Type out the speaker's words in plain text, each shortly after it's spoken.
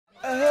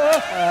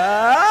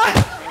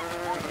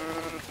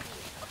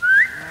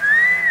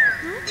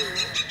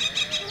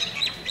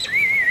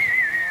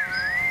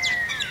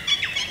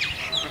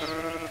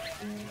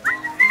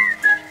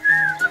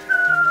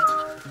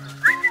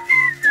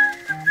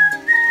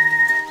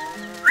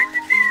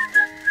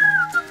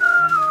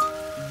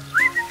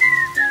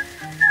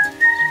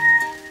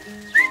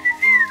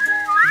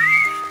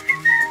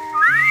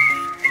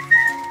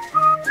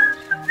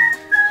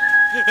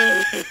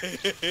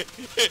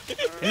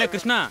என்ன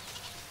கிருஷ்ணா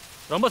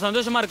ரொம்ப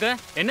சந்தோஷமா இருக்கு?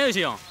 என்ன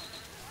விஷயம்?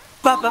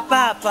 பாப்பா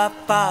பாப்பா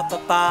பாப்பா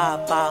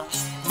பாப்பா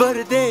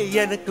வருதே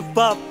எனக்கு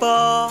பாப்பா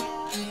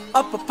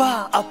அப்பப்பா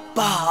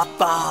அப்பா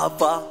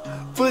பாப்பா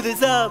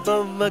புதுசா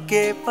பொம்மை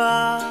கேப்பா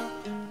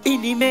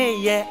இனிமே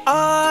என்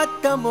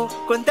ஆட்டமும்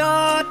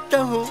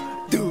கொண்டாட்டமும்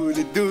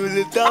தூளு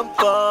தூளு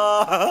தான்ப்பா.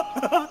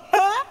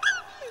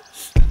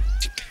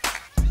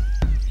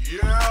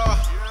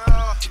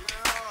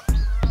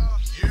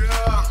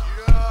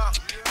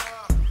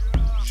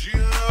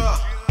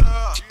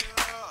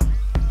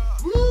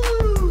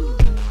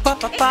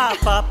 பாப்பா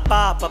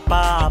பாப்பா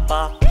பாப்பா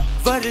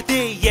வருது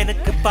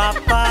எனக்கு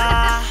பாப்பா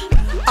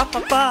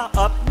அப்பப்பா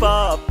அப்பா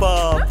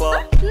பாப்பா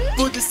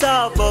புதுசா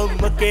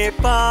பொம்மை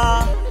கேப்பா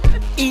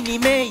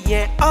இனிமே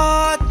என்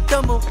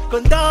ஆட்டமும்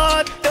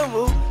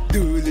கொண்டாட்டமும்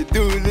தூளு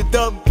தூளு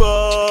தான்ப்பா.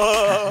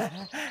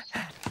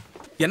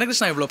 என்ன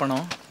கிருஷ்ணா இவ்வளோ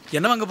பணம்?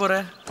 என்ன வாங்க போற?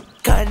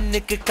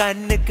 கண்ணுக்கு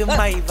கண்ணுக்கு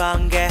மை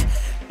வாங்க,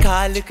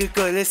 காலுக்கு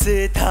கொலுசு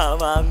தான்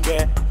வாங்க,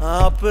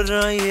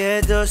 அப்புறம்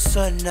ஏதோ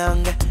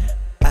சொன்னாங்க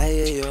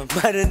ஐயோ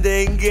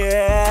மறந்தேங்க.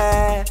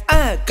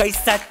 கை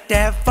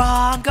சட்டை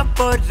வாங்க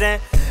போறேன்,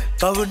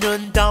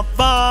 பவுனும் தான்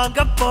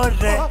வாங்க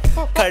போறேன்,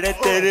 கடை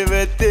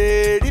தெருவை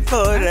தேடி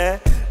போறேன்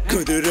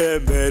குதிரை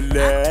மேல.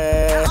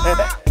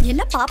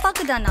 எல்லாம்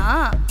பாப்பாக்கு தானா?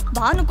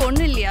 பானுக்கு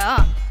ஒண்ணு இல்லையா?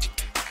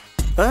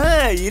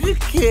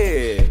 இருக்கு.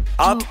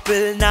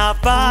 ஆப்பிள்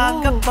நான்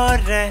வாங்க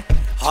போறேன்,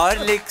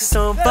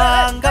 ஹார்லிக்ஸும்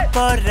வாங்க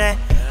போறேன்,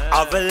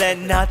 அவளை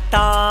நான்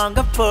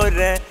தாங்க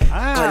போறேன்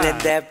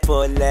குழந்தை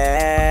போல.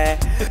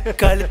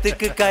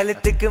 கழுத்துக்கு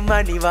கழுத்துக்கு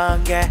மணி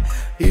வாங்க,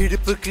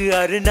 இடுப்புக்கு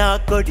அருணா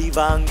கொடி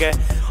வாங்க,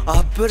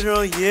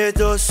 அப்புறம்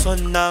ஏதோ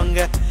சொன்னாங்க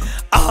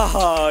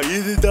ஆஹா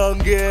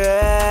இதுதாங்க.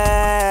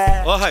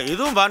 ஓஹா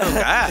இதுவும்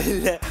பானுங்க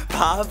இல்ல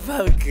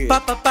பாப்பாவுக்கு.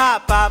 பாப்பா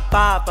பாப்பா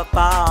பாப்பா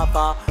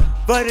பாப்பா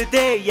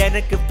வருதே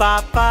எனக்கு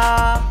பாப்பா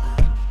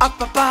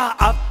அப்பப்பா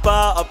அப்பா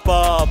அப்பா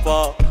அப்பா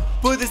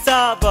புதுசா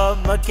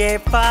பொம்மை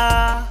கேப்பா.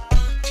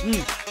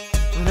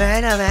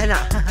 வேணா வேணா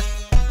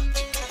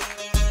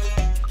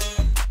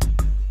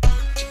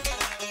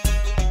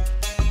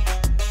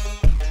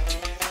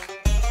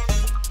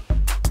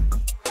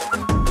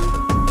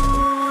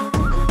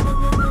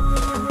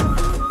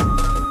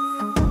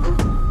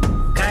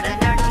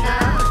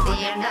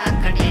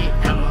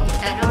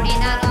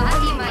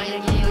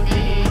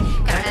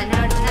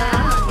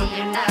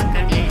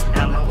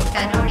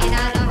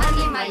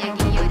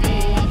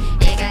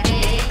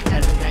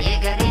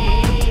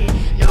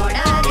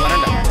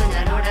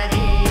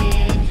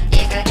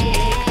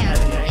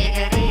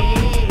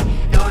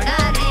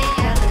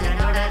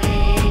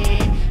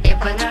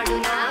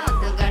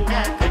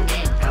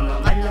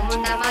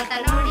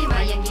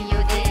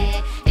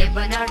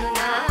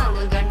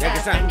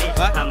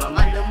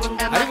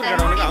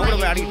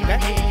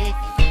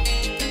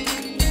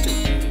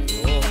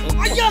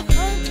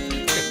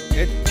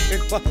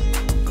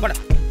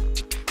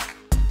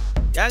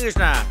ஏன்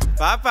கிருஷ்ணா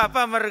பாப்பா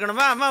அப்பா மாதிரி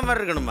இருக்கணுமா அம்மா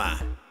மாதிரி இருக்கணுமா?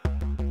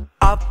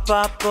 அப்பா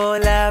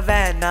போல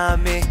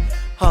வேணாமே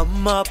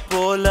அம்மா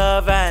போல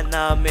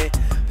வேணாமே,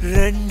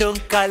 ரெண்டும்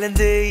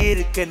கலந்து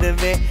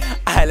இருக்கணுமே,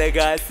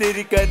 அழகா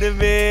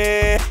சிரிக்கணுமே.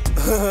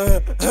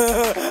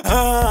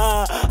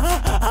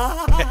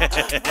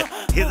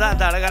 இதுதான்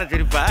அந்த அழகான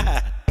சிரிப்பா.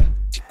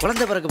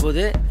 குழந்தை பிறக்க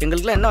போது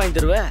எங்களுக்குலாம் என்ன வாங்கி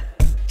தருவ?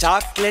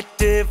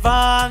 சாக்லேட்டு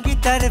வாங்கி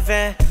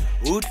தருவேன்,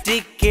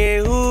 ஊட்டிக்கே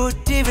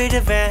ஊட்டி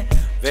விடுவேன்,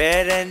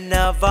 வேற என்ன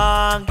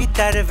வாங்கி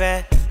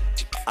தருவேன்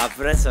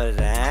அப்புறம்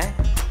சொல்றேன்.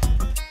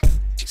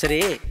 சரி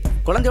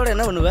குழந்தையோட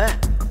என்ன பண்ணுவ?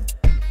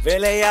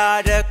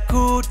 விளையாட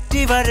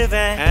கூட்டி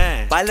வருவேன்,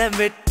 பழம்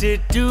விட்டு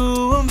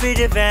டூவும்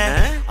விடுவேன்,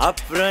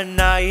 அப்புறம்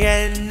நான்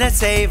என்ன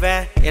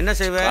செய்வேன்? என்ன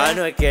செய்வேன்?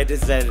 பானுவை கேட்டு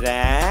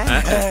சொல்றேன்.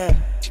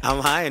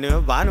 ஆமா இனிமே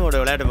பானுவோட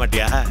விளையாட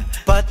மாட்டியா?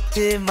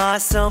 10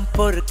 மாசம்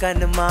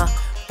பொறுக்கணுமா,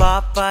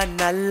 பாப்பா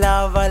நல்லா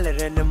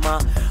வளரணுமா,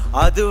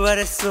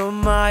 அதுவரை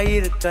சும்மா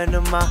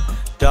இருக்கணுமா,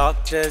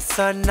 டாக்டர்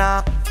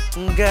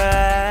சொன்னாங்க.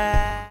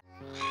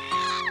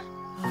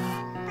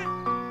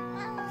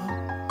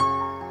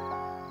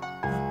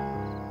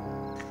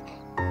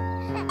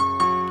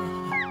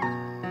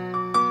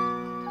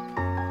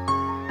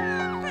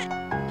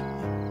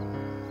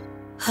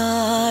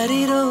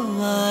 ஆரிரோ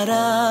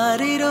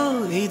ஆராரிரோ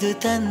இது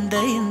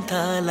தந்தையின்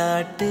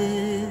தாலாட்டு,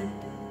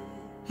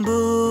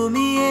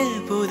 பூமியே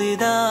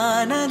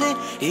புதிதானதே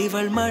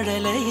இவள்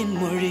மழலையின்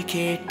மொழி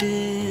கேட்டு.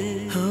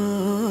 ஓ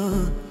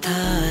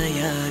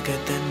தாயாக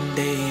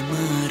தந்தை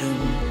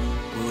மாறும்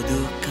புது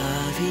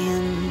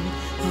காவியம்,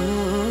 ஓ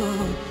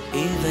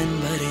இவன்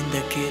வரைந்த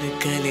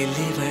கிறுக்கலில்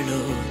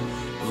இவளோ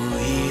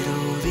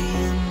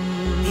உயிரோவியம்.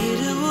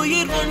 இரு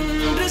உயிர்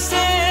ஒன்று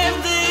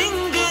சேர்ந்து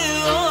இங்கு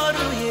ஓர்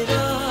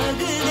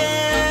உயிராகுதே,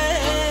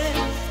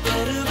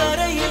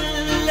 கருவறை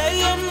இல்லை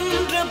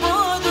என்ற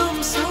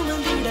போதும்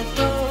சுமந்திட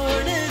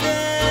தோடுதே,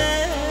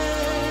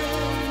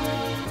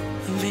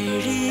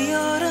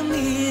 விழியோரம்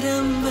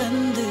ஈரம்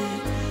வந்து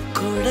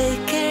கொடை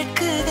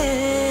கேட்குதே.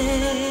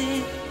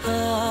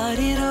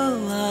 ஆரிரோ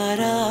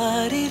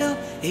ஆராரிரோ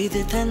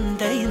இது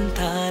தந்தையின்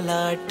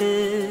தாலாட்டு,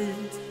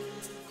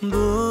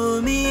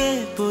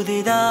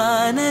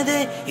 புதிதானதே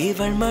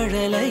இவள்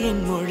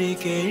மழலையின் மொழி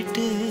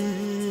கேட்டு.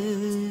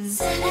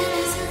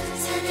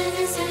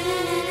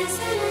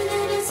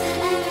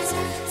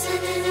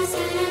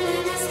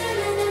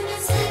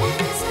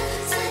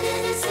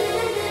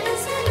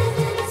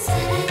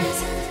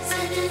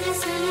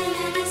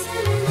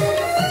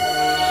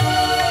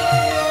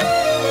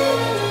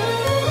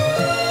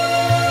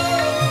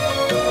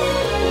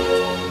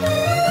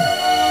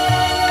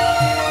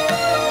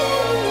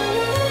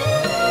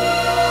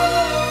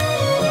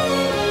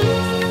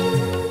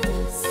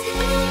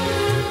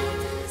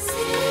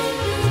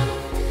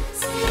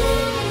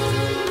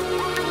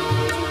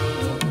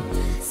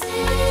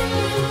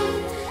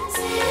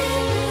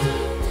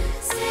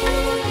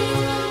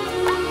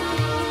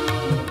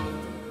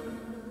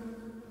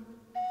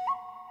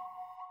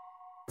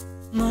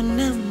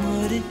 முன்னம்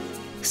ஒரு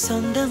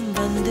சொந்தம்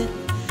வந்து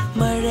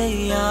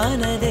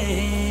மழையானதே,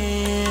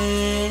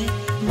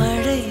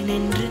 மழை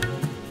நின்று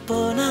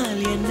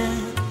போனால் என்ன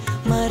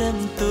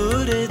மரம்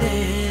தூறுதே.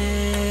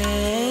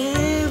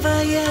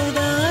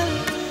 வயதால்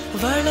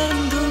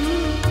வளர்ந்தும்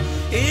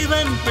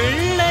இவன்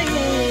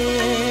பிள்ளையே,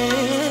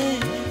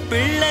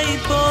 பிள்ளை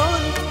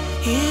போல்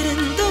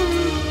இருந்தும்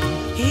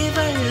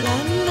இவள்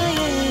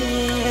அன்னையே.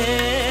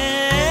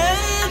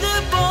 இது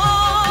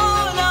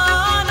போல்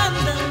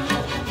ஆனந்தம்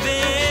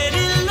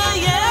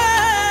வேறில்லையே.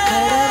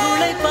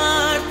 கடவுளை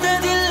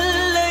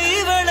பார்த்ததில்லை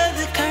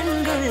இவளது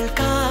கண்கள்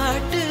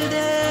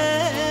காட்டுதே.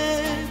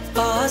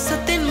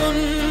 பாசத்தின்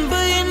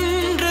முன்பு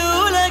இன்று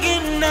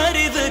உலகின்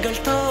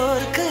அறிவுகள்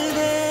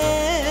தோற்குதே.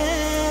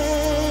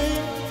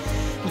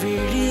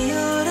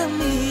 விழியோரம்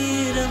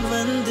ஈரம்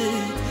வந்து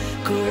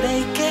குடை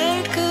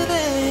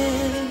கேட்குதே.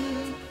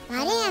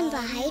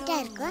 ஹைட்டா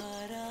இருக்கும்.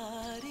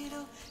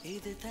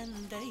 இது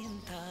தந்தையின்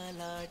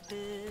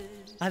தாலாட்டு.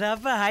 அது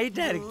அப்ப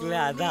ஹைட்டா இருக்குல்ல,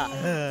 அதான்.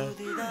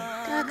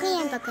 காக்கா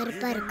என் பக்கம்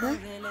கருப்பா இருக்கும்.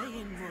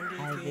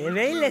 அது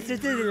வெயில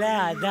சுத்துது இல்ல,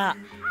 அதான்.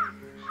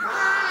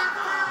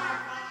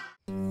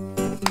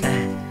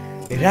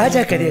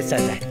 ராஜா கதையை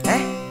சொல்ல.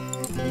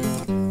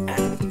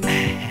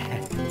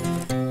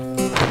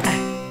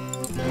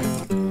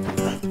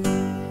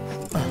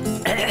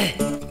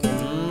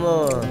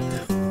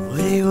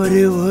 ஒரே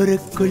ஒரு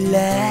ஊருக்குள்ள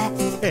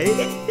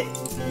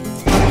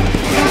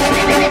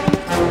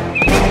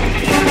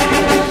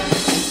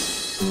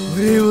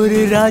ஒரே ஒரு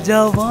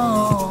ராஜாவா.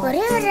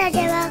 ஒரே ஒரு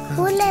ராஜாவா?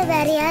 ஊர்ல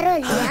வேற யாரும்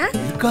இல்லையா?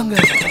 இருக்காங்க.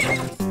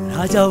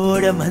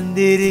 ராஜாவோட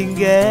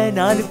மந்திரிங்க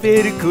 4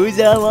 பேரு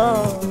கூஜாவா.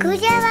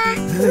 கூஜாவா?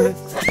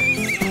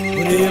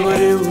 ஒரே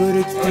ஒரு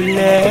ஊருக்குள்ள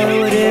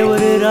ஒரே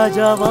ஒரு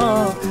ராஜாவா.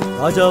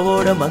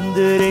 ராஜாவோட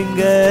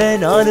மந்திரிங்க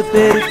 4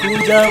 பேரு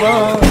கூஜாவா.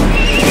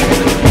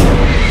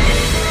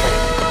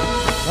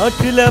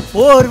 நாட்டுல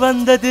போர்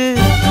வந்தது,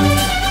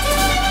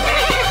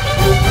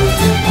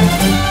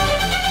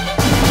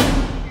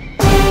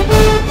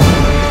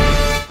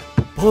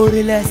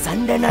 போர்ல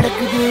சண்டை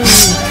நடக்குது.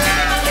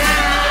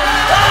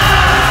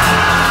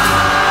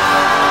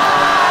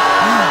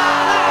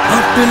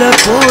 நாட்டுல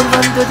போர்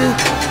வந்தது,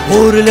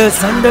 போர்ல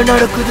சண்டை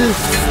நடக்குது.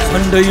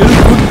 சண்டையில்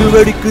குண்டு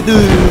வெடிக்குது.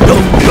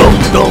 டோம்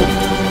டோம் டோம்.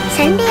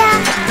 சண்டையா?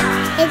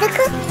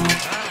 எதுக்கு?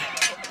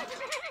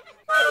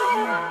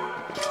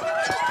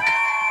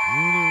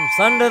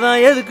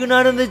 சண்டைதான் எதுக்கு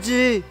நடந்துச்சு?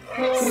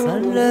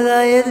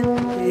 சண்டைதான்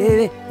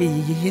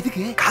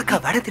எதுக்கு? காக்கா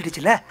வடை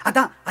திடுச்சுல,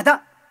 அதான்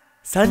அதான்.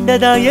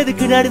 சண்டைதான்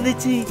எதுக்கு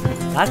நடந்துச்சு?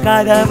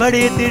 காக்காதான்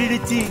வடைய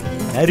திருடுச்சு.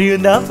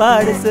 நரியும் தான்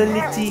பாட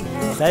சொல்லிச்சு.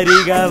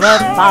 சரிகமா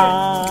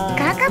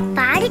காக்கா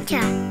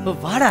பாடிச்சா?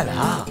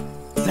 பாடாதா?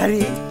 சரி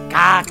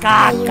காக்கா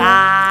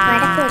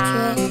வடை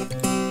போச்சு.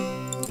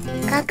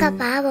 காக்கா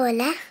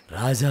பாவோல.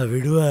 ராஜா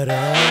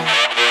விடுவாரா?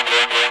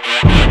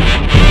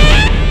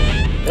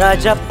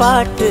 ராஜா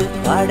பாட்டு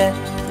பாட,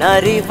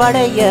 நரி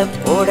வடைய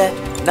போட,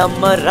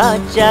 நம்ம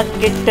ராஜா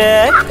கிட்ட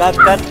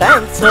காக்கா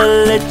தான்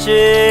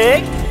சொல்லுச்சு.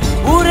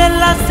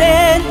 ஊரெல்லாம்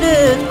சேர்ந்து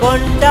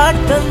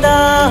கொண்டாட்டம்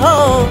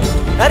தான்,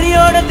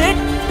 நரியோட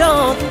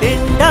திட்டம்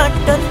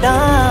திண்டாட்டம்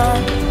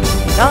தான்.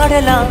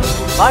 நாடெல்லாம்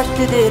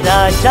வாழ்த்துது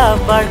ராஜா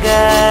வாழ்க.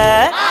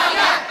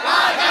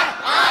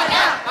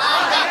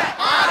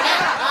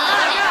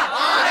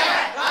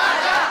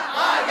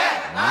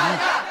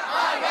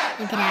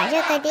 இது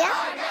ராஜா கதையா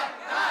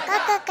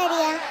காக்கா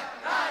கதையா?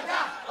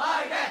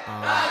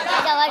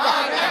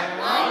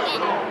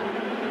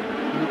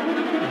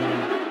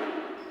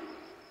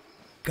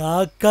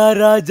 காக்கா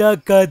ராஜா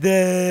கதை.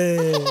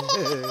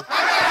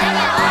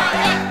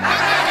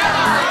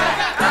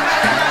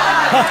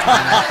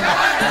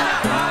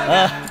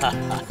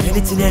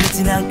 நினைச்சு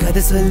நினைச்சு நான்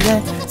கதை சொல்ல,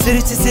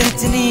 சிரிச்சு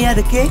சிரிச்சு நீ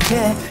அதை கேட்க.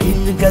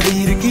 இன்னும் கதை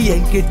இருக்கு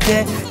என்கிட்ட,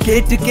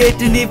 கேட்டு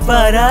கேட்டு நீ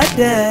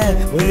பாராட்ட.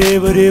 ஒரே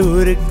ஒரு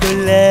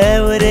ஊருக்குள்ள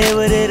ஒரே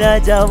ஒரு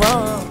ராஜாவா.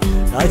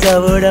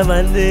 ராஜாவோட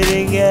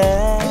மந்திரிங்க.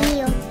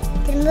 ஐயோ,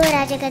 திரும்ப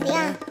ராஜா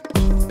கதையா?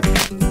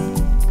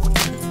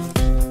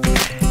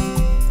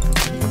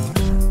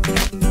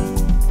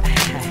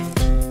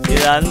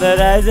 இது அந்த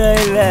ராஜா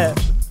இல்ல.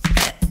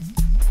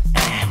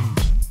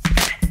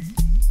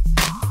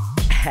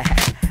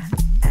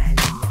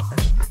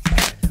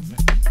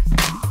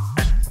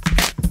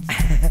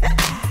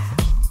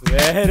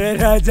 வேற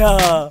ராஜா.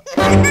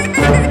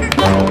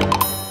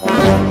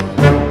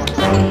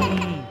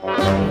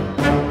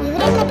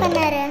 இவர் என்ன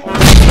பண்ணாரு?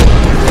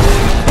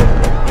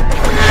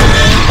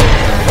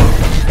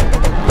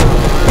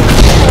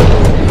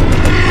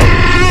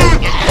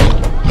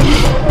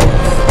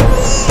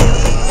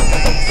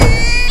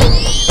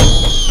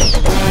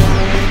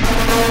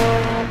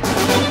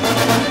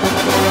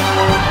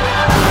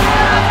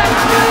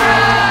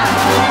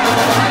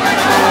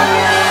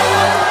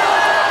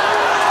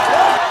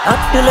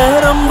 நாட்டுல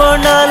ரொம்ப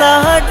நாளா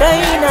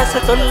டைனாச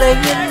தொல்லை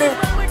என்ன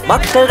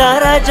மக்கள் தான்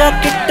ராஜா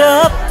கிட்ட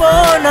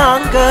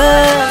போனாங்க.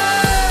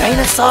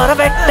 டைனோசார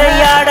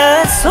வேட்டையாட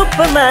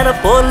சூப்பர்மேன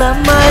போல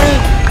மாறி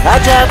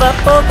ராஜாவ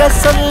போக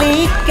சொல்லி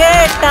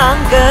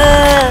கேட்டாங்க.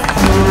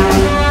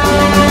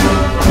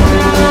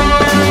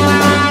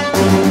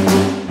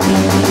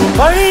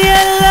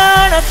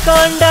 வழியெல்லாம்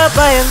கொண்ட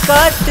பயம்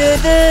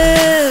காட்டுது.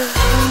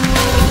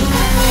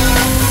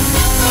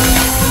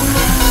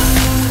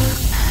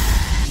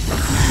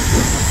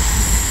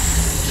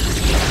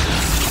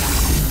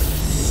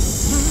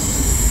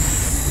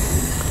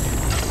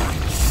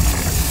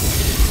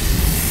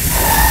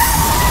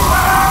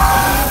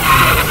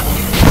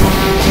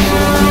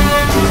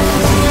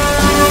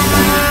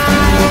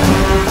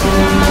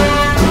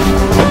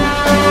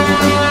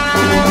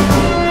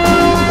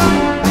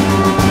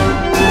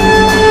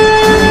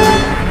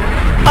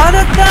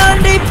 அதை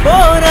தாண்டி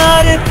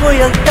போனாரு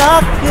புயல்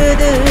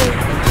தாக்குது.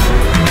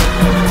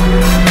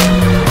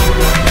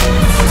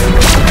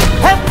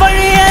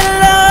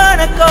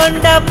 வழியெல்லாம்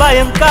கொண்ட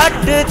பயம்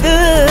காட்டுது.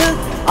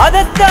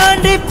 அதை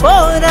தாண்டி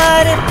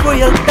போனாரு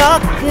புயல்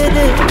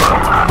தாக்குது.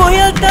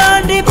 புயல்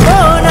தாண்டி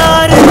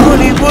போனாரு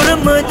புலி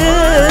உருமுது.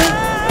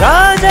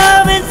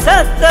 ராஜாவின்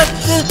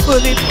சத்தத்தில்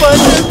புலி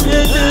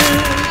பதுங்குது.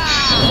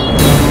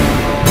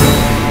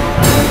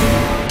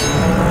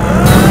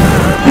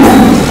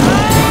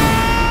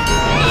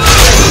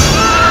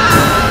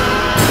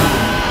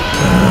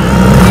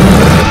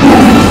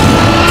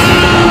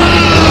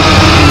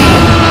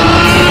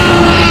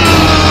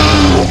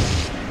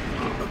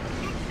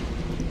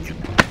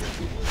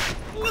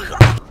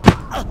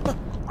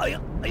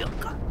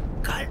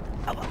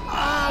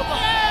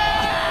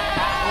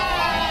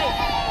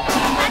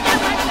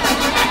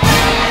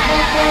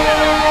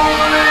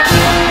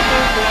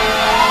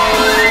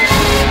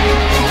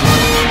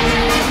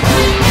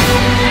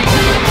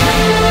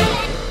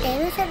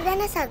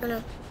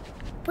 சாகணும்.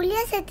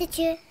 புள்ளியா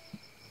செத்துச்சு.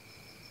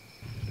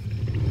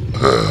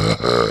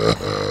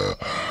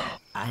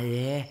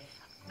 அதே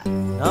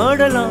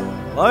நாடெல்லாம்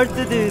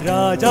வாழ்த்துது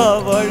ராஜா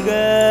வாழ்க.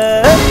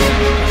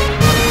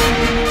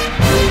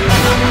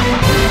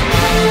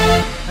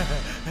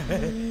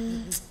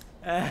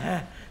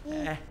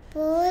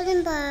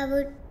 போதும்பா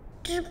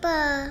விட்டுருப்பா.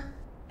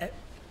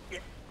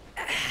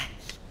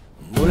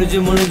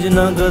 முழிஞ்சு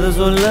நான் கதை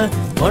சொல்ல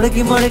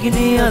மடக்கி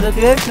நீ அதை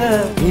கேட்க.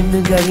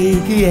 இன்னும்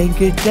கதைக்கு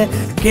என்கிட்ட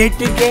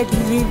கேட்டு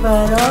நீ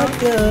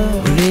பாராட்ட.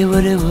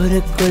 ஒரே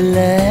ஊருக்குள்ள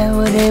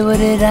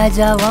ஒரே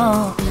ராஜாவா.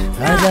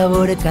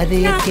 ராஜாவோட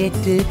கதையை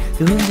கேட்டு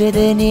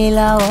தூங்குது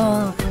நீலாவா.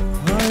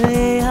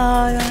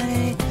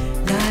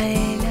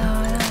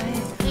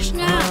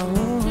 கிருஷ்ணா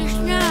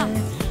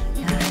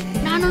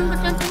நான்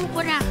உனக்கு தூங்க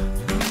போறேன்.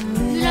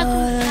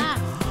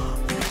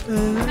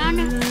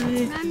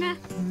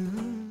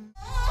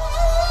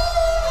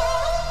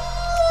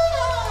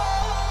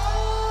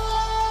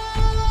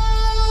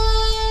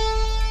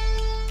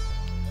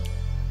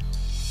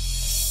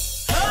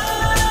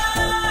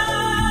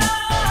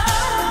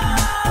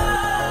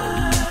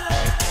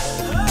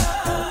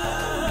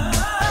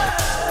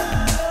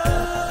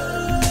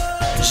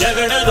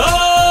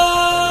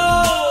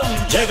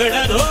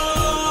 ஜகடதோ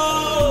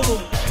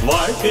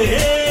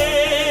வாழ்க்கையே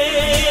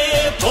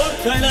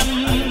போர்க்களம்.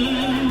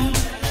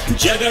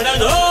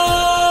 ஜகடதோ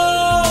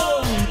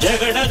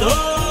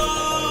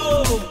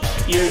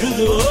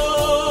எழுதோ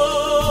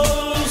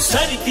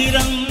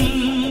சரித்திரம்.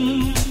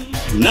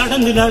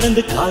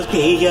 நடந்து கால்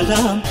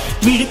தேயலாம்,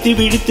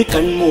 விழித்து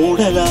கண்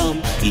மூடலாம்.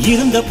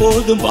 இருந்த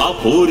போதும்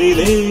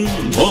வாப்போரிலே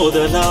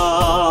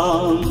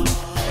மோதலாம்.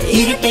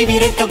 இருட்டை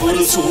விரட்ட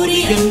ஒரு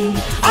சூரியன்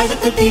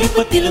அடுத்த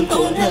திருப்பத்திலும்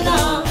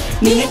தோன்றலாம்.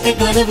 நினைத்த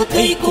கனவு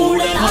கை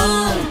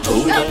கூடலாம்.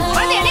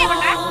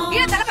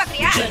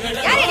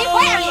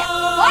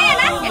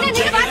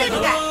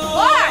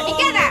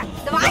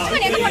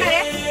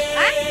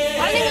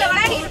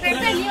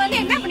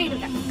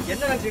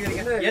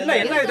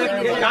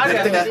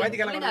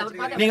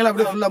 நீங்களும்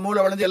அப்படியே ஃபுல்லா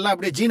மூளை வளைஞ்சு எல்லாம்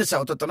அப்படியே ஜீனஸ்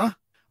அவுத்தணும்.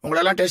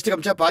 உங்களெல்லாம் டெஸ்ட்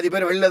காமிச்சா பாதி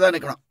பேர் வெளில தான்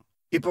நிக்கணும்.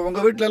 இப்ப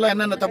உங்க வீட்டுல எல்லாம்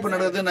என்னென்ன தப்பு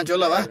நடக்குதுன்னு நான்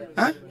சொல்லவா?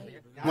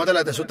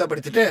 முதல்ல அதை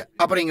சுத்தப்படுத்திட்டு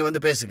அப்புறம் இங்க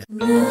வந்து பேசுங்க.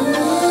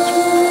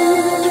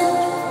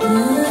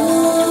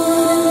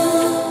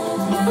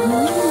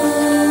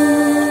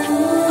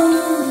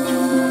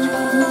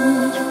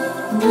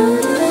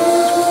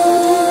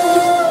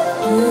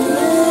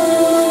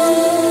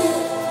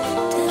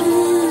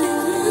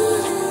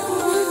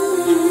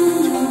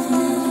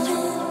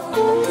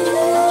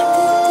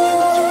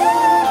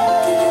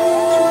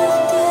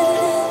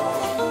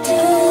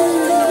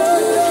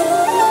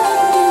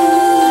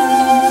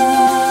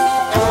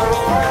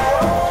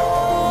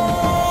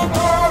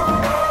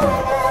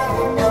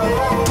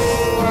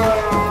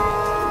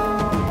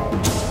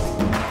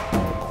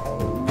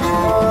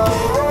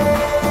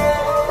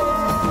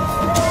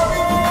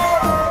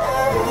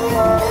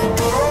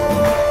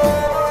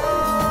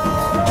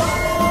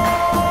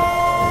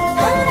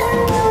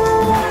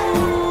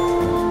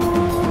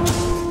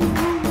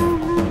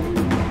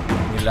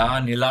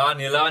 நிலா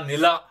நிலா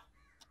நிலா.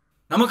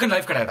 நமக்கு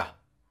லைஃப் கிடையாதா?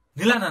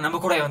 நிலா நான் நம்ம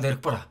கூட வந்து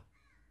இருக்க போறா?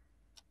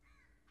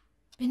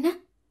 என்ன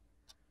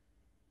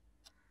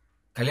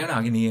கல்யாணம்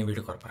ஆகி நீ என்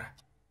வீட்டுக்கு வரப்போற.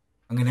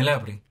 அங்க நிலா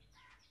எப்படி?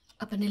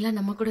 அப்ப நிலா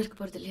நம்ம கூட இருக்க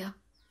போறது இல்லையா?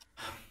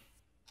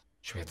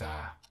 ஸ்வேதா,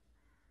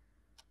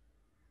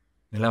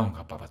 நிலா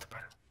உங்க அப்பா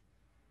பார்த்துப்பாரு.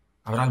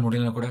 அவரால்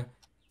முடியலன்னா கூட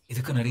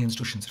இதுக்கு நிறைய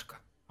இன்ஸ்டிடியூஷன்ஸ் இருக்கு,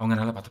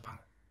 அவங்க நல்லா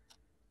பார்த்துப்பாங்க.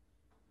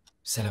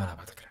 செலவை நான்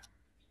பார்த்துக்கிறேன்.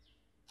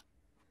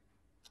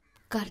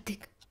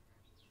 கார்த்திக்,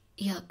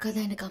 என் அக்கா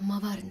தான் எனக்கு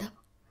அம்மாவா இருந்தா.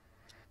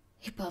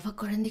 இப்ப அவ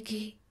குழந்தைக்கு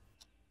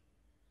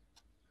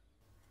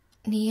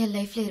நீ என்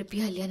லைஃப்ல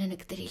இருப்பியா இல்லையான்னு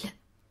எனக்கு தெரியல.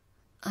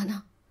 ஆனா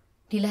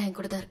நிலா என்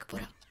கூட தான் இருக்க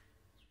போறா.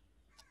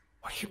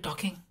 What are you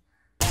talking?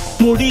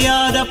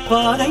 முடியாத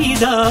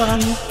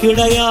பாதைதான்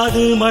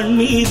கிடையாது மண்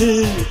மீது,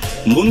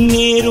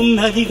 முன்னேறும்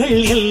நதிகள்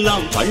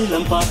எல்லாம்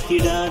பள்ளம்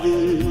பார்த்திடாது.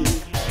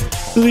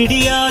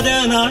 விடியாத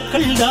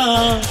நாட்கள்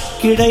தான்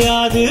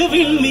கிடையாது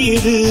விண்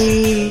மீது,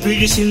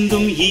 விழி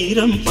சிந்தும்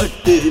ஈரம்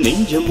பட்டு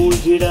நெஞ்சம்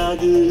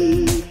மூழ்கிடாது.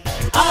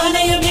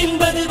 ஆலயம்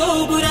என்பது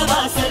கோபுர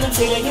வாசலும்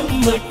சிலையும்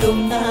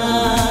மட்டும்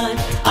தான்,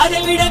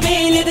 அதை விட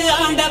மேலது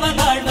ஆண்டவன்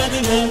வாழ்வது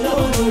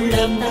நல்லோர்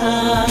உள்ளம்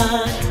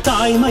தான்.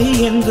 தாய்மை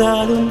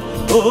என்றாலும்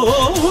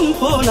உன்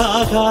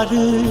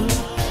போலாகாது,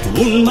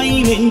 உண்மை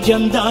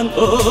நெஞ்சம்தான்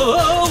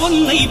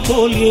உன்னை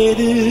போல்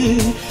ஏது.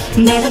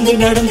 நடந்து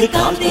நடந்து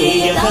கால்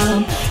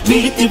தேயலாம்,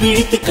 விழித்து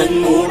விழித்து கண்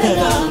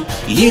மூடலாம்,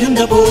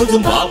 இருந்த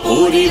போதும்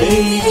போரிலே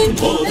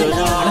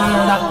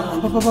போதலாம்.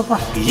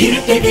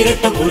 இருட்ட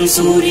விரட்ட ஒரு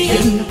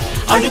சூரியன்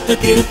அடுத்த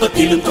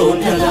திருப்பத்திலும்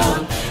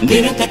தோன்றலாம்,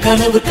 நினைத்த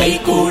கனவு கை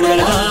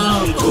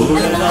கூடலாம்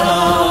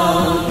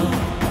கூடலாம்.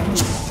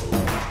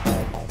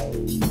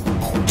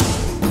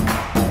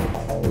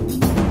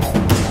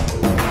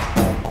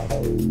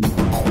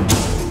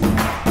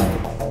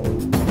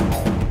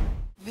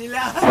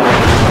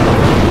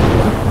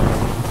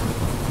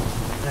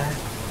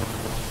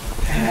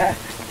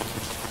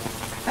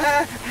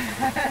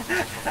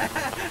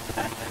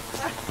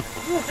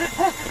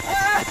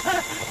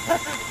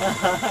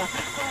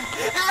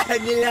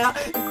 நிலா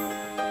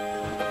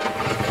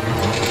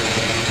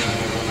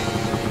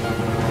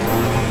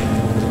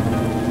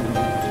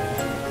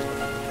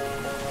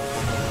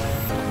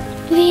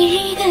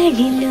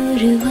விழிகளில்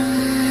ஒரு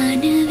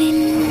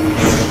வானவில்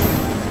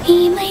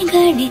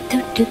இமைகளை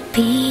தொட்டு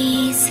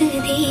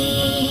பேசுதே,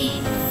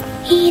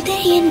 இது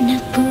என்ன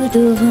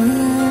புது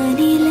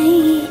வானிலை,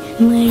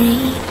 மழை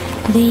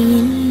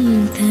வெயில்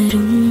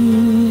தரும்.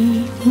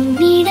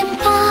 உன்னிடம்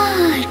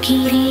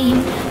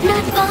பார்க்கிறேன்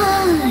நான்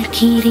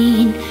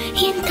பார்க்கிறேன்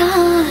என்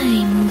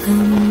தாய்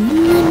முகம்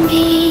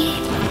அன்பே,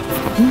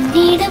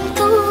 உன்னிடம்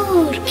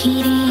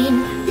தோற்கிறேன்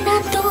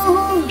நான்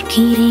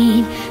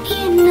தோற்கிறேன்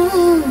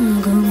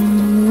என்னாகும்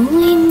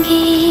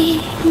இங்கே.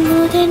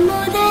 முதன்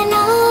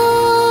முதலா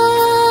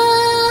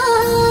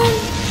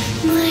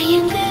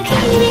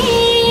மயங்குகிறேன்,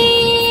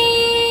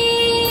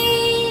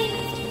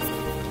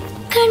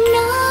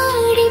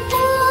 கண்ணாடி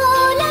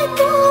போல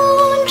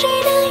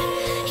தோன்றினாய்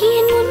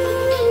என்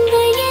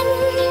முன்பு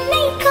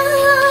என்னை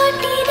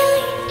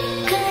காட்டினாய்,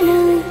 கனா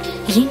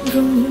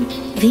எங்கும்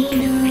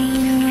வீணா.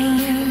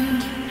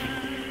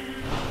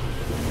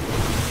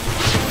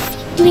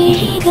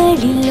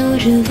 விழிகளில்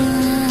ஒரு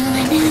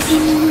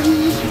வானவில்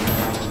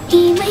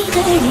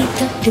இமைகளை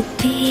தொட்டு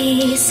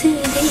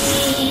பேசுதே,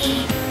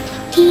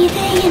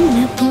 இது என்ன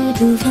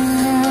புது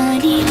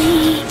வானிலை,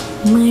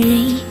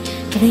 மழை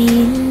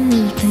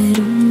வெயில்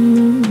தரும்.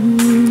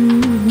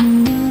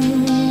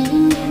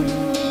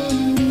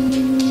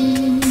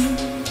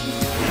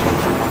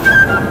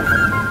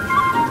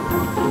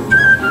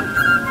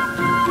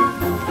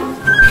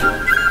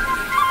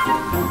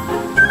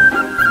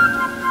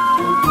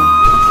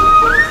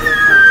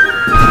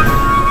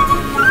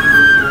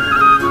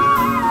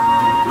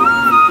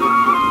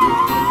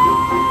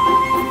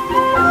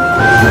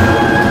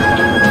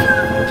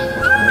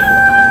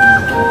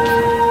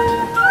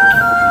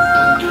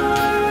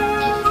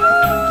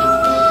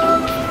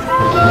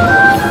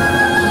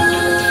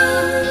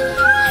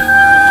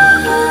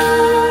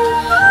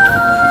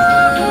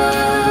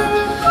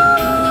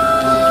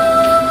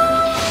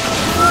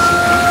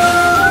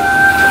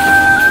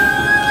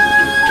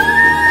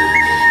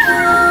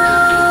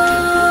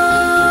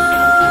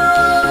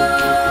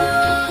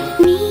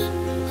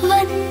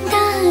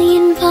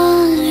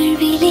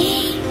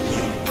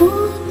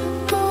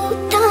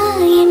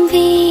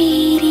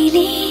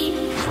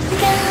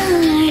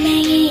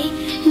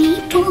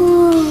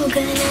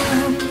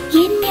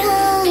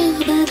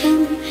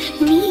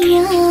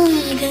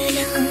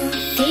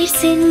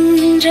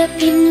 சென்ற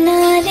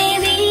பின்னாலே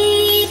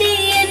வீடு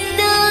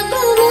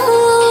என்னாகுமோ,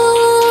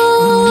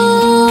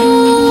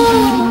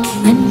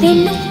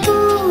 அன்பென்னும்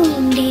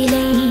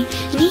தூண்டிலை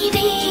நீ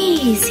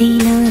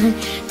வீசினால்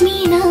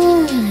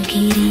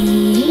மீனாகிறேன்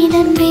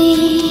அன்பே.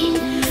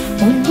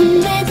 உன்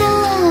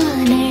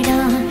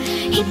உண்மைதானடா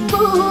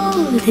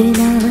இப்போது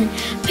நான்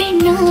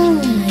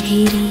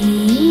பெண்ணாகிறேன்.